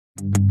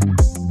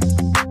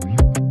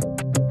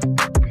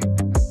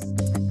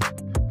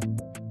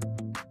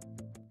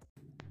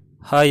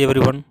Hi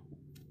everyone,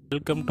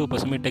 welcome to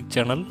பசுமை tech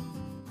channel.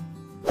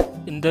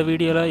 இந்த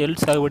வீடியோவில் எள்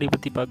சாகுபடி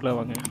பற்றி பார்க்கலாம்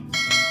வாங்க.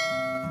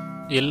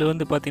 எள்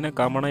வந்து பார்த்திங்கன்னா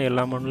காமனாக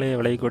எல்லா மண்ணிலையும்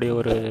விளையக்கூடிய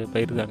ஒரு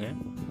பயிர் தாங்க.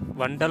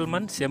 வண்டல்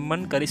மண்,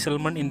 செம்மண்,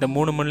 கரிசல் மண் இந்த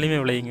 3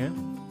 மண்ணிலையுமே விளையுங்க.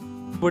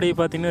 இப்படி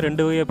பார்த்திங்கன்னா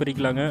 2 வகையாக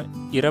பிரிக்கலாங்க.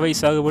 இரவை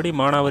சாகுபடி,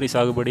 மானாவாரி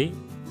சாகுபடி.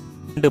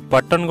 2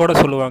 பட்டன் கூட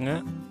சொல்லுவாங்க.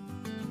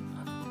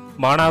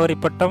 மானாவாரி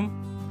பட்டம்,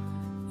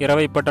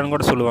 இரவை பட்டம்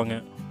கூட சொல்லுவாங்க.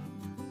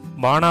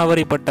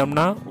 மானாவாரி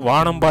பட்டம்னா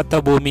வானம் பார்த்த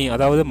பூமி,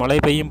 அதாவது மழை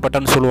பெய்யும்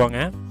பட்டம்னு சொல்லுவாங்க.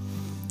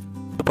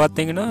 இப்போ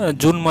பார்த்தீங்கன்னா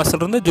ஜூன்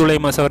மாதத்துலேருந்து ஜூலை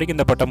மாதம் வரைக்கும்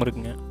இந்த பட்டம்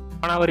இருக்குங்க.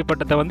 மானாவாரி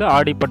பட்டத்தை வந்து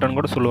ஆடி பட்டம்னு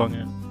கூட சொல்லுவாங்க.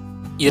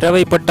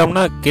 இரவை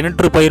பட்டம்னா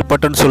கிணற்று பயிர்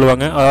பட்டம்னு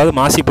சொல்லுவாங்க, அதாவது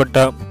மாசி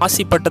பட்டம்.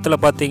 மாசி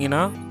பட்டத்தில்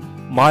பார்த்தீங்கன்னா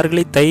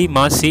மார்கழி, தை,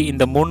 மாசி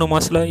இந்த 3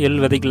 மாதத்தில்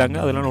எள் விதைக்கலாங்க.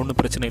 அதனால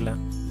ஒன்றும் பிரச்சனை இல்லை.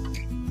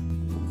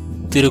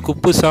 திரு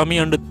குப்புசாமி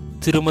அண்டு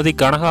திருமதி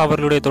கனகா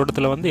அவர்களுடைய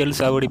தோட்டத்தில் வந்து எள்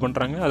சாகுபடி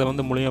பண்ணுறாங்க. அதை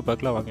வந்து முழுமையாக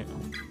பார்க்கலாம் வாங்க.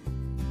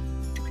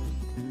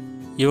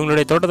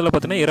 இவங்களுடைய தோட்டத்தில்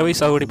பார்த்தீங்கன்னா இரவை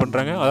சாகுபடி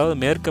பண்ணுறாங்க. அதாவது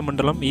மேற்கு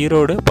மண்டலம்,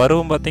 ஈரோடு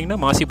பருவம் பார்த்தீங்கன்னா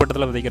மாசி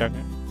பட்டத்தில்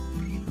விதைக்கிறாங்க.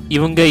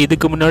 இவங்க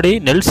இதுக்கு முன்னாடி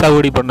நெல்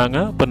சாகுபடி பண்ணாங்க.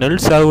 இப்போ நெல்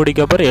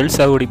சாகுபடிக்கு அப்புறம் எள்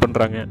சாகுபடி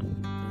பண்ணுறாங்க.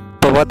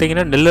 இப்போ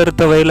பார்த்தீங்கன்னா நெல்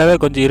அறுத்த வயலாகவே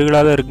கொஞ்சம்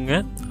இருகலாக தான் இருக்குங்க.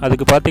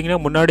 அதுக்கு பார்த்தீங்கன்னா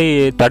முன்னாடி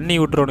தண்ணி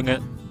விட்டுறணுங்க.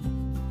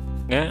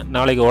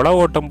 நாளைக்கு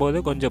உழவு ஓட்டும் போது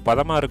கொஞ்சம்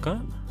பதமாக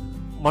இருக்கும்,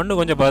 மண்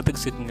கொஞ்சம்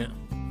பதத்துக்கு சிக்குங்க.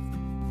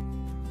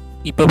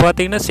 இப்போ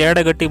பார்த்தீங்கன்னா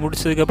சேடை கட்டி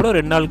முடிச்சதுக்கப்புறம்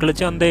 2 நாள்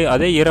கழிச்சு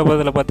அதே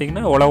ஈரப்பதத்தில்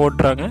பார்த்தீங்கன்னா உழவு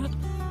ஓட்டுறாங்க.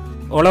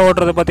 உழவு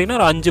ஓட்டுறது பார்த்தீங்கன்னா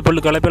ஒரு 5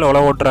 பல்லு கலப்பையில்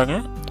உழவு ஓட்டுறாங்க.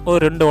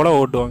 ஒரு 2 உழவு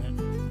ஓட்டுவாங்க.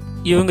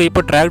 இவங்க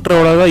இப்போ டிராக்டர்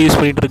உழவு தான் யூஸ்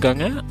பண்ணிகிட்டு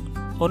இருக்காங்க.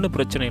 ஒன்றும்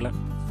பிரச்சனை இல்லை.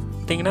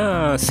 பார்த்தீங்கன்னா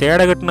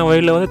சேடை கட்டின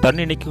வயலில் வந்து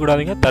தண்ணி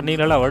நிற்கக்கூடாதுங்க. தண்ணி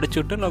நல்லா வடிச்சு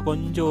விட்டு நான்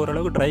கொஞ்சம்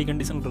ஓரளவுக்கு ட்ரை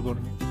கண்டிஷன்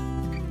இருக்கணுங்க.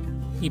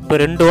 இப்போ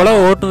 2 உழவு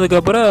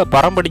ஓட்டுனதுக்கப்புறம்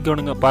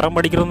பரம்படிக்கணுங்க.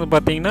 பரம்படிக்கிறது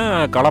பார்த்தீங்கன்னா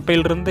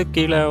கலப்பையிலிருந்து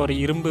கீழே ஒரு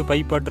இரும்பு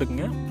பைப்பாட்டு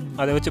இருக்குங்க.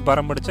 அதை வச்சு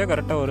பரம்படிச்சா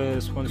கரெக்டாக ஒரு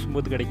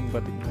ஸ்மூத் கிடைக்கும்.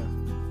 பார்த்தீங்கன்னா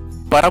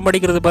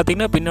பரம்படிக்கிறது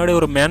பார்த்தீங்கன்னா பின்னாடி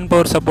ஒரு மேன்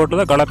பவர் சப்போர்ட்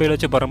தான் கலப்பையில்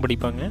வச்சு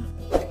பரம்படிப்பாங்க.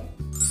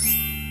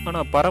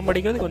 ஆனால்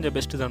பரம்படிக்கிறது கொஞ்சம்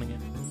பெஸ்ட்டு தானுங்க.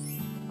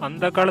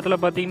 அந்த காலத்தில்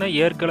பார்த்தீங்கன்னா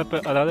ஏற்கலப்பை,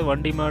 அதாவது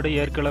வண்டி மாடு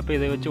ஏற்கலப்பை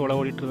இதை வச்சு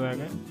உழவு ஓடிட்டு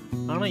இருந்தாங்க.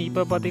 ஆனால்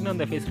இப்போ பார்த்தீங்கன்னா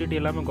அந்த ஃபெசிலிட்டி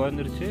எல்லாமே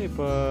குறைஞ்சிருச்சு.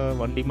 இப்போ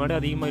வண்டி மாடு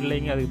அதிகமாக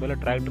இல்லைங்க. அதுக்கு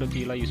பதிலாக டிராக்டர்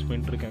வச்சுலாம் யூஸ்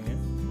பண்ணிட்டு இருக்காங்க.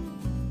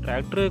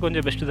 டிராக்டரு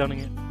கொஞ்சம் பெஸ்ட்டு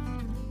தானுங்க.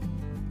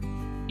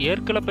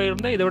 ஏற்கலப்பை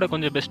இருந்தால் இதை விட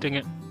கொஞ்சம்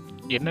பெஸ்ட்டுங்க.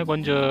 என்ன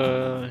கொஞ்சம்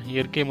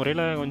இயற்கை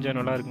முறையில் கொஞ்சம்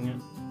நல்லா இருக்குங்க.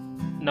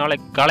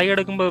 நாளைக்கு களை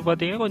எடுக்கும்போது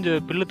பார்த்தீங்கன்னா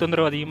கொஞ்சம் பில்லு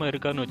தொந்தரவு அதிகமாக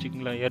இருக்காதுன்னு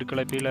வச்சுக்கோங்களேன்.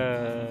 ஏற்கலப்பையில்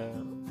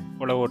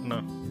உழவு ஓட்டினா,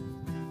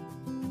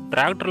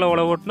 டிராக்டரில்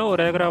உழவு ஓட்டினா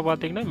 1 ஏக்கரா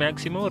பார்த்தீங்கன்னா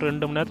மேக்ஸிமம் ஒரு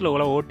 2 மணி நேரத்தில்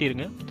உழவு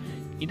ஓட்டிடுங்க.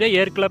 இதே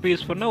ஏற்கலப்பை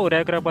யூஸ் பண்ணால் 1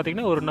 ஏக்கரா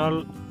பார்த்தீங்கன்னா ஒரு நாள்,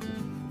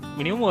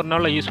 மினிமம் 1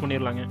 நாளில் யூஸ்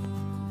பண்ணிடலாங்க.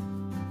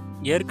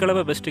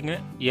 ஏற்கலப்பை பெஸ்ட்டுங்க.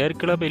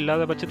 ஏற்கலப்பை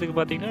இல்லாத பட்சத்துக்கு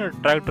பார்த்தீங்கன்னா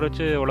டிராக்டர்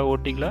வச்சு உழவு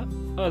ஓட்டிக்கலாம்.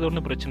 அது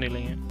ஒன்றும் பிரச்சனை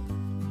இல்லைங்க.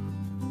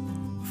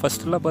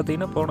 ஃபஸ்ட்டெல்லாம்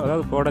பார்த்தீங்கன்னா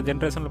போன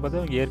ஜென்ரேஷனில் பார்த்தா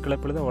அவங்க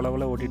ஏற்கலப்பையில் தான்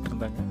உழவுல ஓட்டிகிட்டு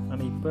இருந்தாங்க.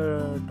 ஆனால் இப்போ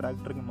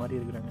டிராக்டருக்கு மாறி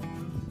இருக்கிறாங்க.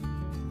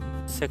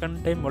 செகண்ட்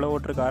டைம் உழவு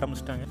ஓட்டுறதுக்கு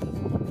ஆரம்பிச்சிட்டாங்க.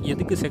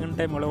 எதுக்கு செகண்ட்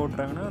டைம் உழவு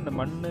ஓட்டுறாங்கன்னா அந்த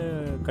மண்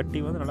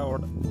கட்டி வந்து நல்லா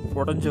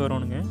உடஞ்சி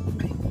வரணுங்க.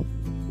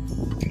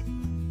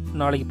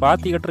 நாளைக்கு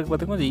பாத்தி கட்டுறதுக்கு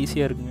பார்த்தீங்கன்னா கொஞ்சம்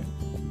ஈஸியாக இருக்குங்க.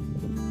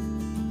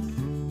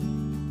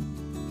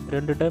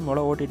 2 டைம்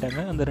உழவு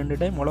ஓட்டிட்டாங்க. அந்த 2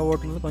 டைம் உழவு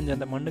ஓட்டுனது கொஞ்சம்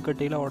அந்த மண்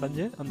கட்டியெல்லாம்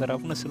உடஞ்சி அந்த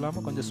ரஃப்னஸ்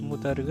இல்லாமல் கொஞ்சம்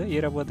ஸ்மூத்தாக இருக்குது.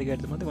 ஈரப்பதத்துக்கு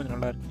ஏற்ற மாதிரி கொஞ்சம்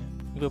நல்லா இருக்குங்க.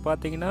 இப்போ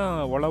பார்த்தீங்கன்னா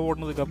உழவு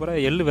ஓட்டினதுக்கப்புறம்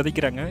எள்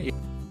விதைக்கிறாங்க.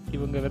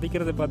 இவங்க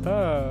விதைக்கிறது பார்த்தா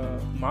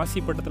மாசி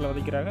பட்டத்தில்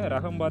விதைக்கிறாங்க.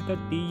 ரகம் பார்த்தா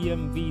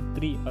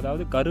TMB3,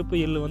 அதாவது கருப்பு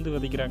எள் வந்து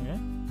விதைக்கிறாங்க.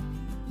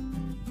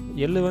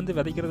 எள் வந்து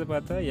விதைக்கிறது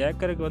பார்த்தா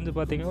ஏக்கருக்கு வந்து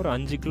பார்த்திங்கன்னா ஒரு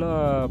 5 கிலோ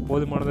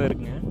போதுமானதாக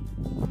இருக்குங்க.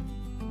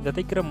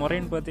 விதைக்கிற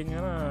முறைன்னு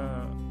பார்த்திங்கன்னா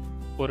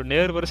ஒரு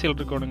நேர் வரிசையில்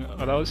இருக்கணுங்க,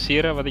 அதாவது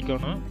சீராக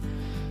விதைக்கணும்.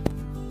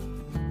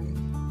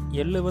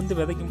 எள் வந்து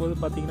விதைக்கும் போது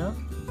பார்த்திங்கன்னா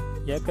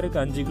ஏக்கருக்கு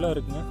 5 கிலோ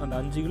இருக்குங்க. அந்த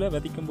 5 கிலோ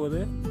விதைக்கும் போது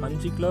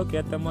 5 கிலோவுக்கு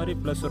ஏற்ற மாதிரி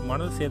ப்ளஸ் ஒரு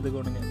மணல்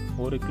சேர்த்துக்கணுங்க.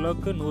 1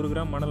 கிலோவுக்கு 100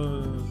 கிராம் மணல்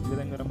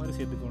விதைங்கிற மாதிரி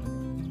சேர்த்துக்கணுங்க.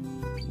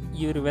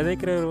 இவர்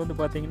விதைக்கிறவர் வந்து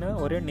பார்த்திங்கன்னா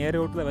ஒரே நேர்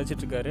ஓட்டில்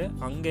வச்சிட்ருக்காரு.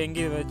 அங்கே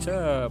எங்கேயும் வச்சா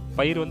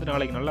பயிர் வந்து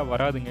நாளைக்கு நல்லா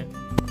வராதுங்க.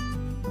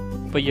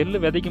 இப்போ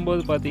எள் விதைக்கும்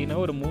போது பார்த்திங்கன்னா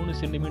ஒரு 3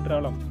 சென்டிமீட்டர்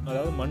ஆழம்,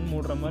 அதாவது மண்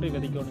மூடுற மாதிரி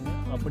விதைக்கணுங்க.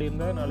 அப்படி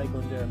இருந்தால் நாளைக்கு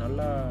கொஞ்சம்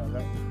நல்லா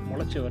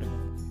முளைச்சி வருங்க.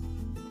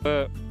 இப்போ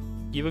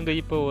இவங்க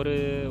இப்போ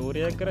ஒரு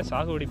ஏக்கரை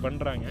சாகுபடி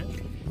பண்ணுறாங்க.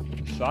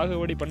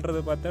 சாகுபடி பண்ணுறது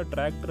பார்த்தா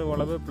டிராக்டர்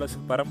உழவு ப்ளஸ்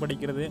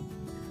பரம்படிக்கிறது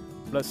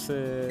ப்ளஸ்ஸு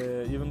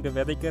இவங்க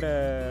விதைக்கிற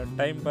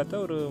டைம் பார்த்தா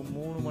ஒரு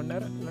 3 மணி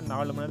நேரம் இல்லை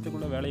 4 மணி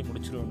நேரத்துக்குள்ளே வேலையை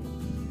முடிச்சிடுவாங்க.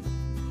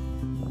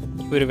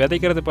 இவர்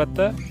விதைக்கிறது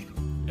பார்த்தா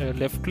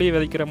லெஃப்ட்லேயும்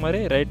விதைக்கிற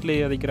மாதிரி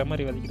ரைட்லேயும் விதைக்கிற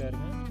மாதிரி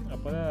விதைக்கிறாருங்க.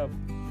 அப்போ தான்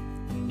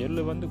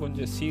எள் வந்து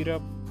கொஞ்சம்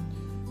சீராக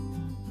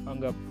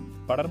அங்கே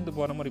படர்ந்து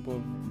போகிற மாதிரி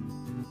போகும்.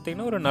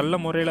 பார்த்திங்கன்னா ஒரு நல்ல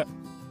முறையில்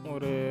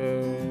ஒரு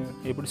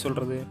எப்படி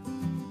சொல்கிறது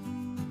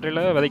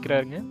முறையில்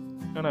விதைக்கிறாருங்க.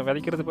 ஆனால்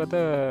விதைக்கிறது பார்த்தா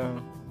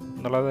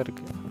நல்லா தான்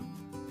இருக்குது.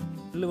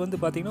 எள் வந்து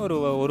பார்த்திங்கன்னா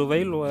ஒரு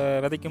வயல்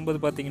விதைக்கும் போது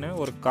பார்த்திங்கன்னா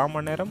ஒரு 1/4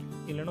 மணி நேரம்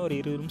இல்லைன்னா ஒரு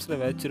 20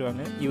 நிமிஷத்தில்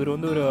விதைச்சிருவாங்க. இவர்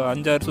வந்து ஒரு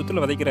 5-6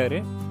 சுற்றில் விதைக்கிறாரு.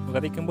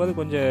 விதைக்கும் போது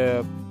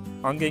கொஞ்சம்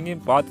அங்கே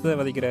எங்கேயும் பார்த்து தான்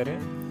விதைக்கிறாரு.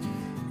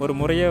 ஒரு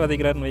முறையாக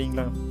விதைக்கிறாருன்னு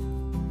வைங்களேன்.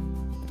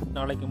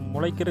 நாளைக்கு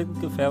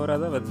முளைக்கிறதுக்கு ஃபேவராக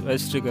தான்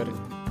வச்சிட்ருக்காரு.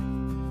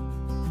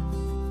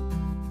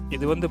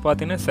 இது வந்து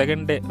பார்த்திங்கன்னா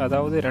செகண்ட் டே,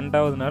 அதாவது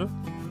 2வது நாள்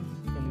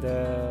இந்த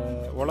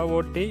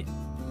உழவோட்டி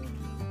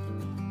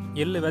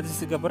எள்ளு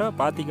விதைச்சதுக்கப்புறம்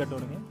பாத்தி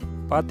கட்டணுங்க.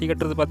 பாத்தி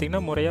கட்டுறது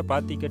பார்த்திங்கன்னா முறையாக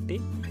பாத்தி கட்டி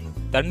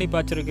தண்ணி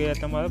பாய்ச்சறதுக்கு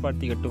ஏற்ற மாதிரி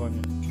பாத்தி கட்டுவாங்க.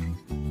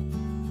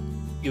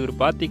 இவர்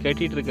பாத்தி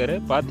கட்டிகிட்டு இருக்காரு.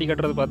 பாத்தி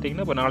கட்டுறது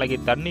பார்த்திங்கன்னா இப்போ நாளைக்கு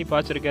தண்ணி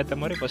பாய்ச்சறதுக்கு ஏற்ற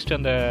மாதிரி ஃபஸ்ட்டு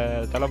அந்த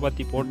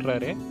தலைப்பாத்தி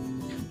போட்டுறாரு.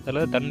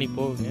 அதில் தண்ணி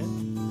போகுங்க.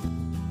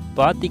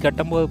 பாத்தி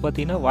கட்டும்போது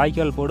பார்த்திங்கன்னா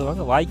வாய்க்கால்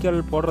போடுவாங்க. வாய்க்கால்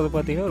போடுறது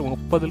பார்த்திங்கன்னா ஒரு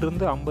 30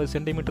 to 50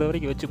 சென்டிமீட்டர்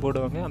வரைக்கும் வச்சு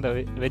போடுவாங்க. அந்த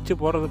வச்சு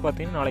போடுறது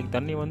பார்த்திங்கன்னா நாளைக்கு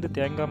தண்ணி வந்து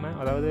தேங்காமல்,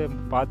 அதாவது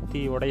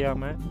பாத்தி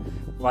உடையாமல்,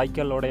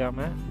 வாய்க்கால்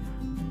உடையாமல்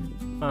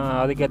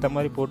அதுக்கேற்ற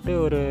மாதிரி போட்டு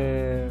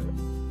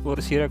ஒரு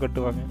சீராக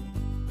கட்டுவாங்க.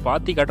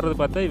 பாத்தி கட்டுறது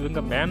பார்த்தா இவங்க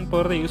மேன்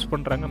பவர் தான் யூஸ்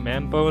பண்ணுறாங்க.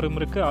 மேன் பவரும்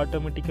இருக்குது,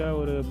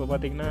 ஆட்டோமேட்டிக்காக இப்போ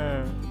பார்த்திங்கன்னா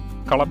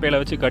கலப்பையில்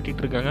வச்சு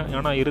கட்டிகிட்டு இருக்காங்க.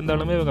 ஆனால்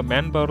இருந்தாலுமே இவங்க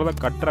மேன் பவர்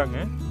தான் கட்டுறாங்க.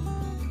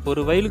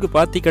 ஒரு வயலுக்கு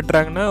பாத்தி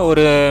கட்டுறாங்கன்னா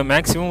ஒரு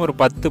மேக்ஸிமம் ஒரு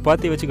 10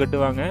 பாத்தி வச்சு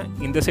கட்டுவாங்க.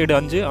 இந்த சைடு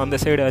 5, அந்த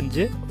சைடு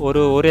 5.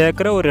 ஒரு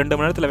ஏக்கரை ஒரு 2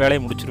 மணி நேரத்தில்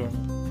வேலையை முடிச்சிருவாங்க.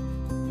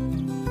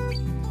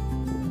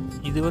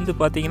 இது வந்து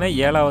பார்த்திங்கன்னா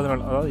 7வது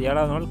நாள், அதாவது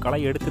 7வது நாள்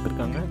களை எடுத்துகிட்டு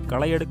இருக்காங்க.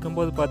 களை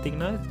எடுக்கும்போது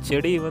பார்த்திங்கன்னா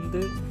செடி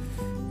வந்து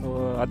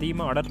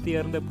அதிகமாக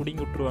அடர்த்தியாக இருந்தால்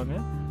பிடிங்கி விட்ருவாங்க.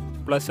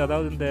 ப்ளஸ்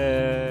அதாவது இந்த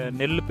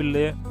நெல்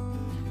பில்லு,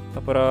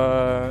 அப்புறம்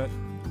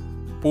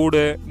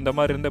பூடு இந்த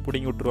மாதிரி இருந்தால்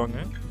பிடிங்கி விட்ருவாங்க.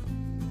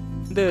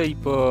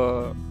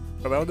 இப்போது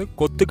அதாவது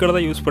கொத்துக்களை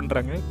தான் யூஸ்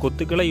பண்ணுறாங்க.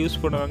 கொத்துக்களை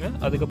யூஸ் பண்ணுவாங்க.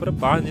 அதுக்கப்புறம்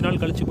 15 நாள்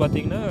கழித்து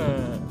பார்த்திங்கன்னா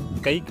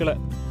கைக்களை,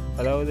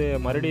 அதாவது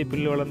மறுபடியும்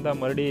பில்லு வளர்ந்தால்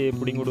மறுபடியும்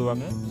பிடிங்கி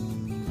விடுவாங்க.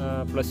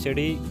 ப்ளஸ்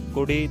செடி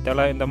கொடி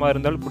தலை இந்த மாதிரி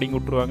இருந்தாலும் பிடிங்கி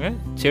விட்ருவாங்க.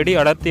 செடி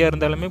அடர்த்தியாக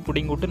இருந்தாலுமே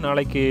பிடிங்கி விட்டு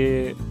நாளைக்கு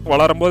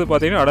வளரும்போது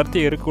பார்த்திங்கன்னா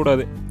அடர்த்தியாக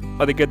இருக்கக்கூடாது,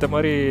 அதுக்கேற்ற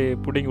மாதிரி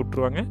பிடிங்கி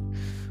விட்ருவாங்க.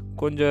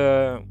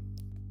 கொஞ்சம்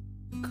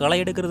களை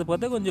எடுக்கிறது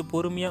பார்த்தா கொஞ்சம்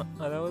பொறுமையாக,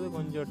 அதாவது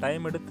கொஞ்சம்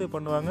டைம் எடுத்து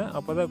பண்ணுவாங்க.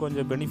 அப்போ தான்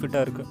கொஞ்சம்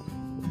பெனிஃபிட்டாக இருக்குது.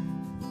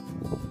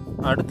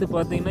 அடுத்து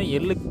பார்த்திங்கன்னா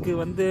எள்ளுக்கு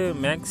வந்து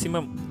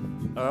மேக்ஸிமம்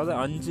அதாவது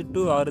 5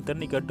 to 6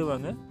 தண்ணி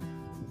கட்டுவாங்க.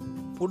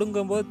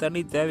 பிடுங்கும்போது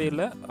தண்ணி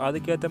தேவையில்லை,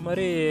 அதுக்கேற்ற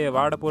மாதிரி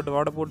வாடை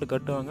போட்டு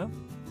கட்டுவாங்க.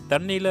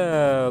 தண்ணியில்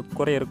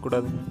குறை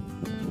இருக்கக்கூடாதுங்க.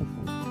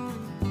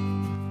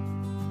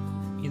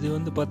 இது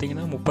வந்து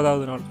பார்த்திங்கன்னா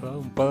 30வது நாள்,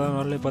 அதாவது 30வது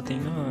நாள்லேயே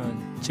பார்த்திங்கன்னா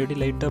செடி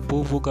லைட்டாக பூ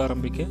பூக்க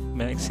ஆரம்பிக்க.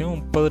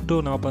 மேக்ஸிமம் 30 to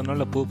 40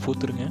 நாளில் பூ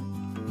பூத்துருங்க.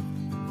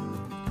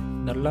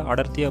 நல்லா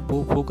அடர்த்தியாக பூ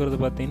பூக்கிறது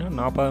பார்த்திங்கன்னா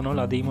 40வது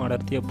நாள் அதிகமாக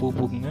அடர்த்தியாக பூ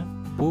பூக்குங்க.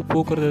 பூ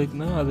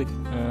பூக்கிறதுக்குன்னா அது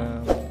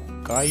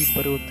காய்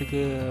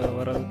பருவத்துக்கு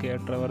வர்றதுக்கு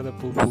ஏற்ற வரத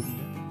பூ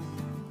பூக்குங்க.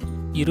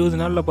 20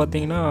 நாளில்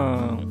பார்த்திங்கன்னா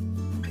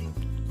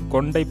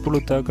கொண்டை புழு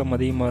தாக்கம்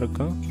அதிகமாக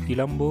இருக்கும்.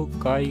 இளம்பூ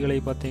காய்களை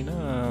பார்த்திங்கன்னா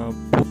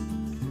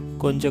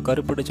கொஞ்சம்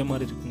கருப்படிச்ச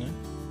மாதிரி இருக்குங்க.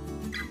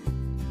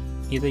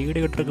 இதை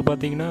ஈடுகட்டுறதுக்கு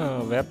பார்த்திங்கன்னா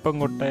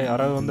வேப்பங்கொட்டை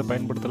அரை வந்து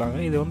பயன்படுத்தலாங்க.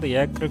 இது வந்து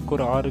ஏக்கருக்கு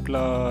ஒரு 6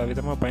 கிலோ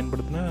விதமாக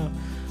பயன்படுத்தினா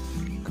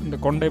இந்த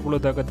கொண்டை புழு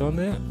தாக்கத்தை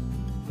வந்து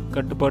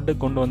கட்டுப்பாட்டு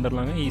கொண்டு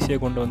வந்துடலாங்க.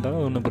 ஈஸியாக கொண்டு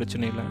வந்தாலும் ஒன்றும்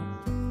பிரச்சனை இல்லை.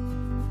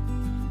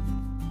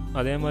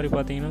 அதே மாதிரி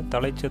பார்த்திங்கன்னா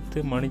தலைச்சத்து,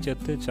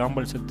 மணிச்சத்து,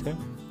 சாம்பல் சத்து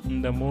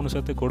இந்த 3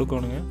 சத்து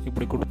கொடுக்கணுங்க.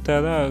 இப்படி கொடுத்தா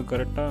தான்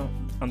கரெக்டாக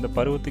அந்த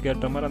பருவத்துக்கு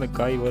ஏற்ற மாதிரி அந்த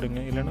காய் வருங்க.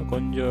 இல்லைன்னா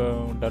கொஞ்சம்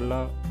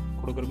டல்லாக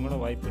கொடுக்குறதுக்கு கூட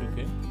வாய்ப்பு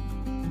இருக்குது.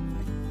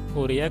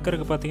 ஒரு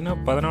ஏக்கருக்கு பார்த்திங்கன்னா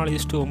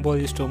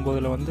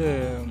 14:9:9 வந்து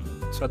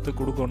சத்து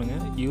கொடுக்கணுங்க.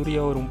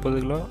 யூரியா ஒரு 30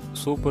 கிலோ,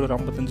 சூப்பர் ஒரு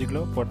 55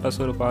 கிலோ,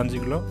 பொட்டாஸ் ஒரு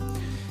 15 கிலோ.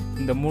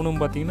 இந்த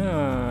 3ம் பார்த்திங்கன்னா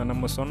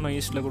நம்ம சொன்ன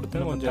ஈஸ்டில்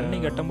கொடுத்தா கொஞ்சம் தண்ணி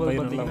கட்டும்போது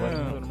பார்த்திங்கன்னா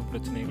ஒன்றும்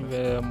பிரச்சனை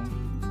இல்லை.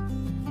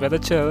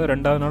 விதைச்ச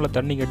 2வது நாளில்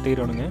தண்ணி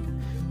கட்டிடணுங்க.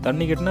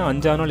 தண்ணி கட்டினா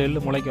 5வது நாள் எள்ளு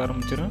முளைக்க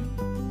ஆரம்பிச்சிடும்.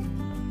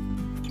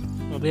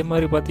 அதே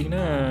மாதிரி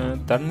பார்த்திங்கன்னா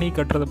தண்ணி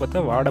கட்டுறதை பார்த்தா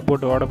வாடை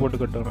போட்டு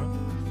கட்டணும்.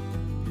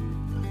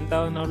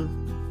 2வது நாள்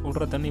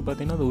விடுற தண்ணி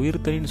பார்த்திங்கன்னா அது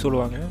உயிர் தண்ணின்னு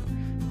சொல்லுவாங்க.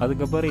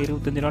 அதுக்கப்புறம்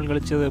 25 நாள்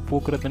கழித்து அதை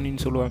பூக்கிற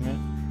தண்ணின்னு சொல்லுவாங்க.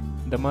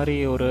 இந்த மாதிரி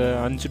ஒரு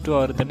 5 to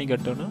 6 தண்ணி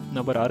கட்டணும்.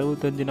 அப்புறம்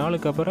 65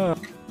 நாளுக்கு அப்புறம்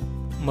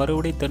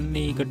மறுபடியும்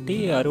தண்ணி கட்டி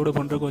அறுவடை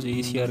பண்ணுறது கொஞ்சம்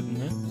ஈஸியாக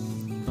இருக்குங்க.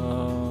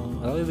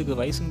 அதாவது இதுக்கு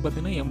வயசுன்னு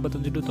பார்த்திங்கன்னா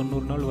 85 to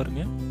 90 நாள்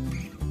வருங்க.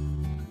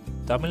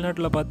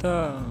 தமிழ்நாட்டில் பார்த்தா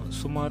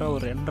சுமாராக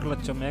ஒரு 2.5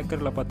 லட்சம்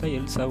ஏக்கரில் பார்த்தா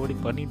எள் சாகுபடி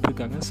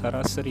பண்ணிகிட்ருக்காங்க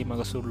சராசரி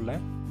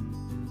மகசூலில்.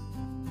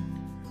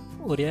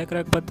 ஒரு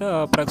ஏக்கராக்கு பார்த்தா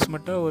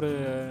அப்ராக்சிமேட்டாக ஒரு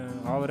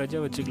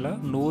ஆவரேஜாக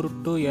வச்சுக்கலாம் 100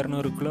 to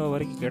 200 கிலோ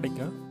வரைக்கும்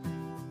கிடைக்கும்.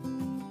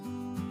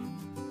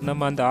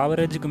 நம்ம அந்த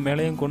ஆவரேஜுக்கு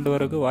மேலேயும் கொண்டு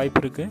வரதுக்கு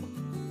வாய்ப்பு இருக்குது.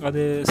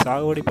 அது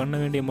சாகுபடி பண்ண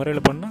வேண்டிய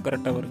முறையில் பண்ணால்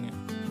கரெக்டாக வருங்க.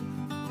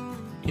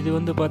 இது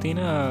வந்து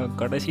பார்த்திங்கன்னா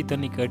கடைசி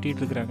தண்ணி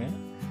கட்டிகிட்ருக்குறாங்க.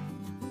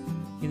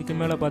 இதுக்கு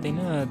மேலே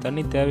பார்த்திங்கன்னா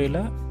தண்ணி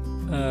தேவையில்லை,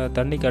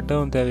 தண்ணி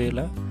கட்டவும்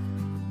தேவையில்லை.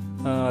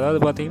 அதாவது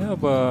பார்த்திங்கன்னா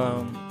இப்போ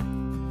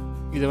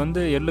இதை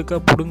வந்து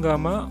எள்ளுக்காக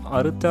பிடுங்காமல்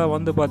அறுத்தா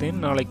வந்து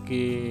பார்த்திங்கன்னா நாளைக்கு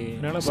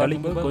என்னால்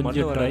சளிக்கு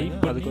கொஞ்சம் ட்ரை,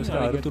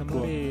 அதுக்கோசரம்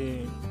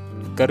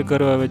அறுத்துட்டு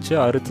கருவை வச்சு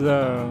அறுத்து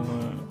தான்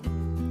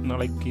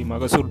நாளைக்கு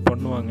மகசூல்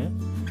பண்ணுவாங்க.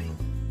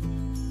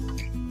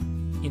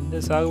 இந்த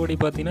சாகுபடி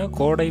பார்த்திங்கன்னா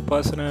கோடை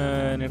பாசன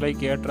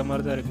நிலைக்கு ஏற்ற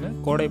மாதிரி தான் இருக்குங்க.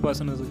 கோடை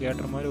பாசனத்துக்கு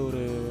ஏற்ற மாதிரி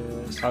ஒரு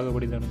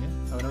சாகுபடி தானுங்க.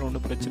 அதனால்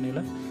ஒன்றும் பிரச்சனை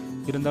இல்லை.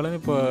 இருந்தாலும்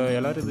இப்போ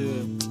எல்லோரும் இது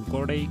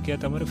கோடைக்கு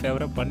ஏற்ற மாதிரி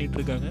ஃபேவராக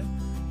பண்ணிகிட்ருக்காங்க.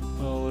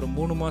 ஒரு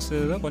 3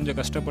 மாதம் தான் கொஞ்சம்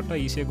கஷ்டப்பட்டால்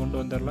ஈஸியாக கொண்டு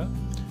வந்துடலாம்.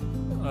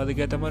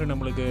 அதுக்கேற்ற மாதிரி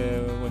நம்மளுக்கு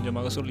கொஞ்சம்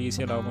மகசூல்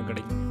ஈஸியாக லாபம்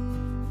கிடைக்கும்.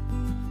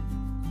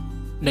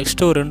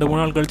 நெக்ஸ்ட்டு ஒரு 2-3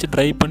 நாள் கழித்து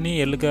ட்ரை பண்ணி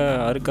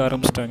அறுக்க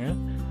ஆரம்பிச்சிட்டாங்க.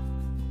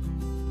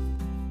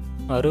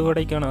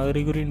 அறுவடைக்கான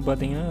அறிகுறின்னு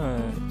பார்த்தீங்கன்னா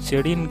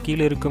செடியின்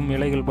கீழே இருக்கும்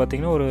இலைகள்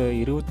பார்த்திங்கன்னா ஒரு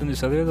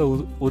 25%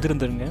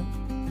 உதிர்ந்துருங்க.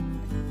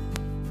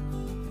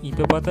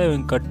 இப்போ பார்த்தா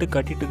இவங்க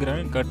கட்டிட்டு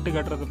இருக்கிறாங்க.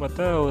 கட்டுறதை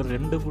பார்த்தா ஒரு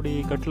 2 புடி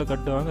கட்டில்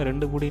கட்டுவாங்க.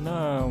 2 புடினா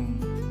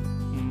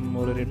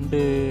ஒரு 2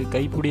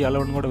 கைப்பிடி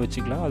அளவுன்னு கூட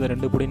வச்சுக்கலாம். அதை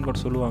 2 புடின்னு கூட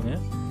சொல்லுவாங்க.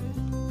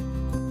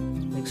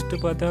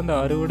 நெக்ஸ்ட்டு பார்த்தா அந்த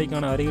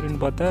அறுவடைக்கான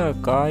அறிகுறின்னு பார்த்தா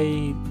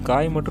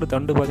காய் மற்றும்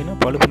தண்டு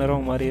பார்த்திங்கன்னா பழுப்பு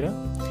நிறம் மாறிடும்.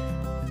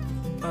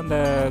 அந்த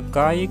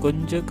காய்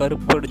கொஞ்சம்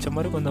கருப்பு அடித்த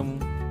மாதிரி கொஞ்சம்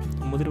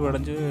முதிர்வு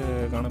அடைஞ்சு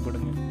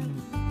காணப்படுங்க.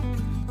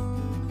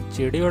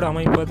 செடியோட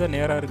அமைப்பு பார்த்தா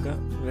நேராக இருக்கு.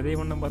 விதை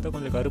வண்ணம் பார்த்தா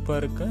கொஞ்சம் கருப்பாக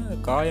இருக்கு.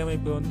 காய்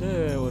அமைப்பு வந்து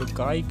ஒரு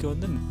காய்க்கு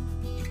வந்து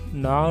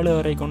 4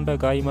 அறை கொண்ட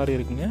காய் மாதிரி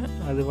இருக்குங்க.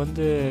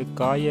 அது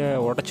காயை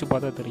உடச்சி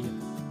பார்த்தா தெரியும்.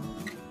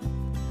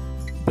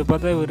 இப்போ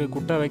பார்த்தா இவர்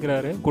குட்டா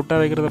வைக்கிறாரு. குட்டா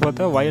வைக்கிறத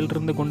பார்த்தா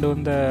வயலிருந்து கொண்டு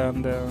வந்த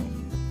அந்த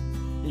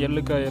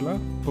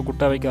எள்ளுக்காயெல்லாம் இப்போ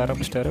குட்டா வைக்க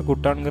ஆரம்பிச்சிட்டாரு.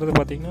 குட்டாங்கிறது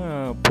பார்த்திங்கன்னா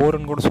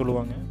போருன்னு கூட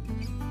சொல்லுவாங்க.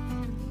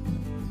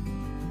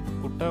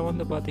 குட்டா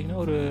பார்த்திங்கன்னா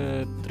ஒரு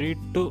 3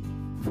 to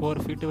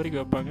 4 feet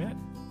வரைக்கும் வைப்பாங்க.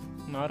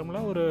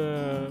 நார்மலாக ஒரு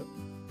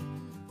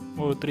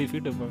 3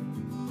 feet வைப்பாங்க.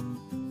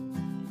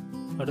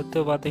 அடுத்து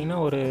பார்த்திங்கன்னா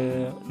ஒரு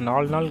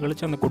 4 நாள்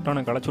கழித்து அந்த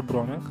குட்டானை களைச்சி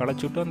விட்ருவாங்க.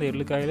 களைச்சி விட்டு அந்த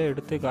எள்ளுக்காயில்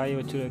எடுத்து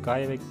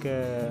காய வைக்க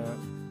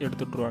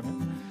எடுத்துட்ருவாங்க.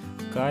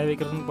 காய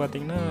வைக்கிறதுன்னு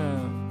பார்த்திங்கன்னா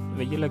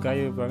வெயிலில் காய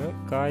வைப்பாங்க.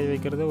 காய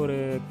வைக்கிறது ஒரு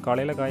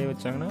காலையில் காய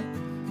வச்சாங்கன்னா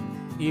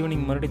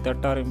ஈவினிங் மறுபடியும்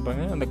தட்ட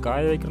ஆரம்பிப்பாங்க. அந்த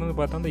காய வைக்கிறது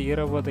பார்த்தா அந்த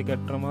ஈரப்பதத்தை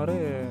கட்டுற மாதிரி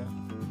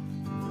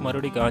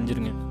மறுபடியும்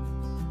காஞ்சிருங்க.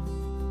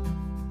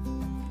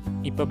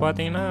 இப்போ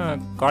பார்த்தீங்கன்னா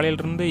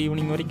காலையிலேருந்து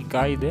ஈவினிங் வரைக்கும்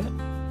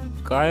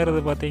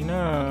காயறது பார்த்திங்கன்னா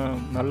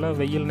நல்லா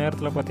வெயில்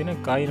நேரத்தில்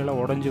பார்த்திங்கன்னா காய் நல்லா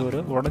உடஞ்சி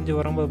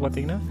வரும்போது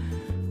பார்த்திங்கன்னா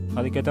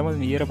அதுக்கேற்ற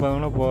மாதிரி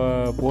ஈரப்பதம்லாம்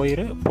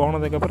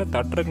போனதுக்கப்புறம்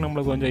தட்டுறதுக்கு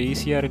நம்மளுக்கு கொஞ்சம்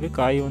ஈஸியாக இருக்குது.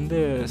 காய்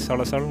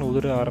சலசலன்னு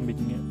உதிர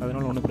ஆரம்பிக்குங்க.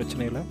 அதனால் ஒன்றும்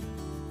பிரச்சனை இல்லை.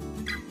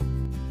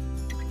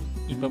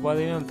 இப்போ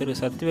பார்த்தீங்கன்னா திரு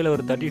சத்வேல்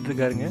அவர்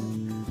தட்டிகிட்ருக்காருங்க.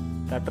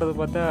 தட்டுறது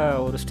பார்த்தா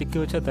ஒரு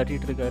ஸ்டிக்கு வச்சா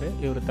தட்டிகிட்ருக்காரு.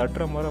 இவர்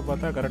தட்டுற முறை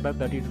பார்த்தா கரெக்டாக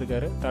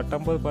தட்டிகிட்ருக்காரு.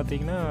 தட்டும்போது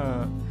பார்த்திங்கன்னா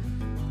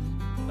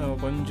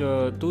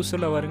கொஞ்சம்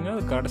தூசில் வருங்க.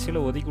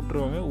 கடைசியில் ஒதுக்கி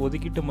விட்ருவாங்க.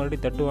 ஒதுக்கிட்டு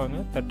மறுபடியும் தட்டுவாங்க.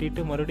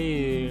 தட்டிட்டு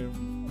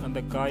மறுபடியும் அந்த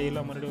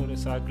காயெல்லாம் மறுபடியும் ஒரு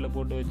சாக்கில்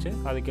போட்டு வச்சு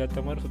அதுக்கேற்ற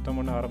மாதிரி சுத்தம்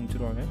பண்ண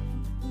ஆரம்பிச்சிருவாங்க.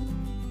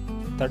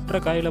 தட்டுற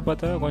காயில்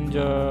பார்த்தா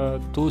கொஞ்சம்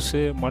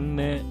தூசு மண்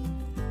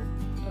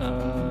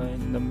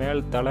இந்த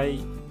மேல் தலை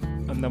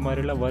அந்த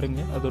மாதிரிலாம்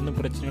வருங்க. அது ஒன்றும்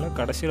பிரச்சனை இல்லை.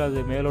 கடைசியில்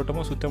அது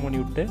மேலோட்டமாக சுத்தம் பண்ணி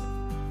விட்டு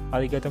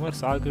அதுக்கேற்ற மாதிரி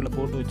சாக்கில்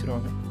போட்டு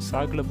வச்சுருவாங்க.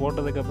 சாக்கில்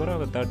போட்டதுக்கப்புறம்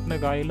அதை தட்டின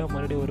காயெல்லாம்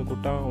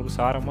மறுபடியும் ஒரு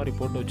சாரம் மாதிரி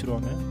போட்டு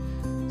வச்சுருவாங்க.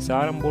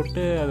 சாரம்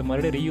போட்டு அதை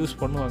மறுபடியும்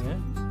ரீயூஸ் பண்ணுவாங்க.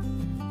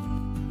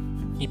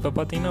 இப்போ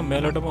பார்த்தீங்கன்னா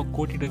மேலோட்டமாக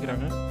கூட்டிகிட்டு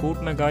இருக்கிறாங்க.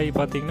 கூட்டின காய்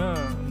பார்த்திங்கன்னா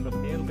அந்த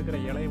மேல் இருக்கிற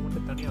இலையை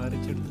மட்டும் தனியாக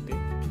அரிச்சு எடுத்துட்டு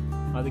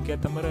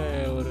அதுக்கேற்ற மாதிரி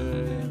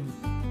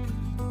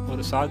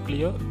ஒரு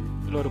சாக்குலேயோ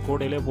இல்லை ஒரு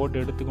கூடையிலையோ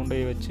போட்டு எடுத்து கொண்டு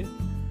போய் வச்சு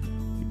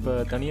இப்போ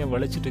தனியாக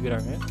வலிச்சிட்டு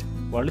இருக்கிறாங்க.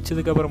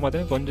 வலிச்சதுக்கப்புறம்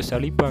பார்த்தீங்கன்னா கொஞ்சம்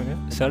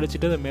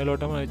சளிச்சுட்டு அதை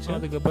மேலோட்டமாக வச்சு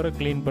அதுக்கப்புறம்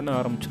க்ளீன் பண்ண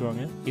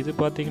ஆரம்பிச்சிருவாங்க. இது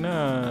பார்த்திங்கன்னா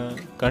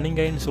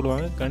கனிங்காயின்னு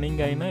சொல்லுவாங்க.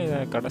 கனிங்காய்னா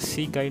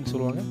கடைசி காயின்னு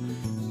சொல்லுவாங்க.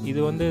 இது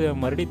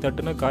மறுபடியும்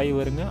தட்டுனா காய்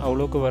வருங்க.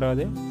 அவ்வளோக்கு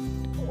வராது.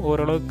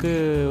 ஓரளவுக்கு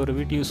ஒரு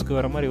வீட்டு யூஸ்க்கு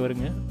வர மாதிரி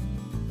வருங்க.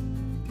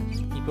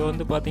 இப்போ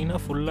பார்த்திங்கன்னா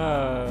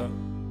ஃபுல்லாக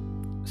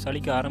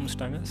சலிக்க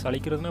ஆரம்பிச்சிட்டாங்க.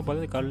 சலிக்கிறதுனா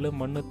பார்த்தீங்கன்னா கல்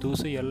மண்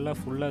தூசு எல்லாம்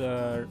ஃபுல்லாக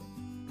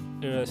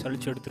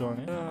சலிச்சு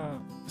எடுத்துருவாங்க.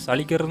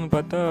 சலிக்கிறதுன்னு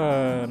பார்த்தா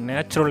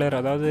நேச்சுரல் ஏர்,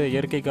 அதாவது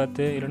இயற்கை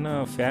காற்று இல்லைன்னா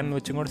ஃபேன்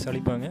வச்சு கூட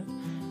சலிப்பாங்க.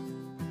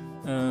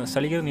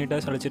 சலிக்கிறது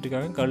நீட்டாக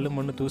சலிச்சிட்ருக்காங்க. கல்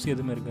மண் தூசு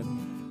எதுவுமே இருக்காது.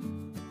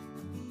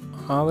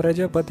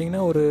 ஆவரேஜாக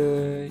பார்த்திங்கன்னா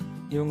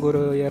இவங்க ஒரு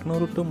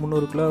 200 to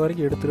 300 கிலோ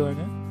வரைக்கும்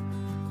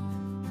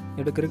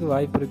எடுக்கிறதுக்கு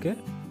வாய்ப்பு இருக்குது.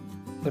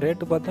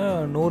 ரேட்டு பார்த்தா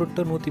 100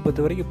 to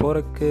 110 வரைக்கும்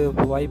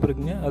போகிறதுக்கு வாய்ப்பு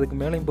இருக்குங்க. அதுக்கு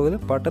மேலேயும் போகுது.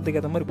 பட்டத்துக்கு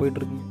ஏற்ற மாதிரி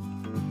போயிட்டுருக்குங்க.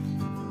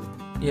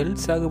 எள்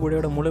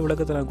சாகுபடியோட முழு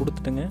விளக்கத்தை நான்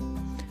கொடுத்துட்டேங்க.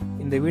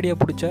 இந்த வீடியோ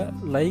பிடிச்சா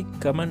லைக்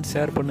கமெண்ட்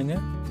ஷேர்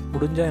பண்ணுங்கள்.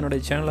 முடிஞ்சால்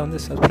என்னுடைய சேனலை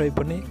சப்ஸ்கிரைப்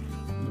பண்ணி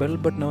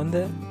பெல்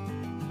பட்டனை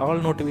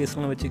ஆல்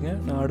நோட்டிஃபிகேஷனில் வச்சுங்க.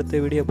 நான் அடுத்த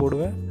வீடியோ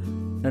போடுவேன்.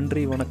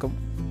 நன்றி, வணக்கம்.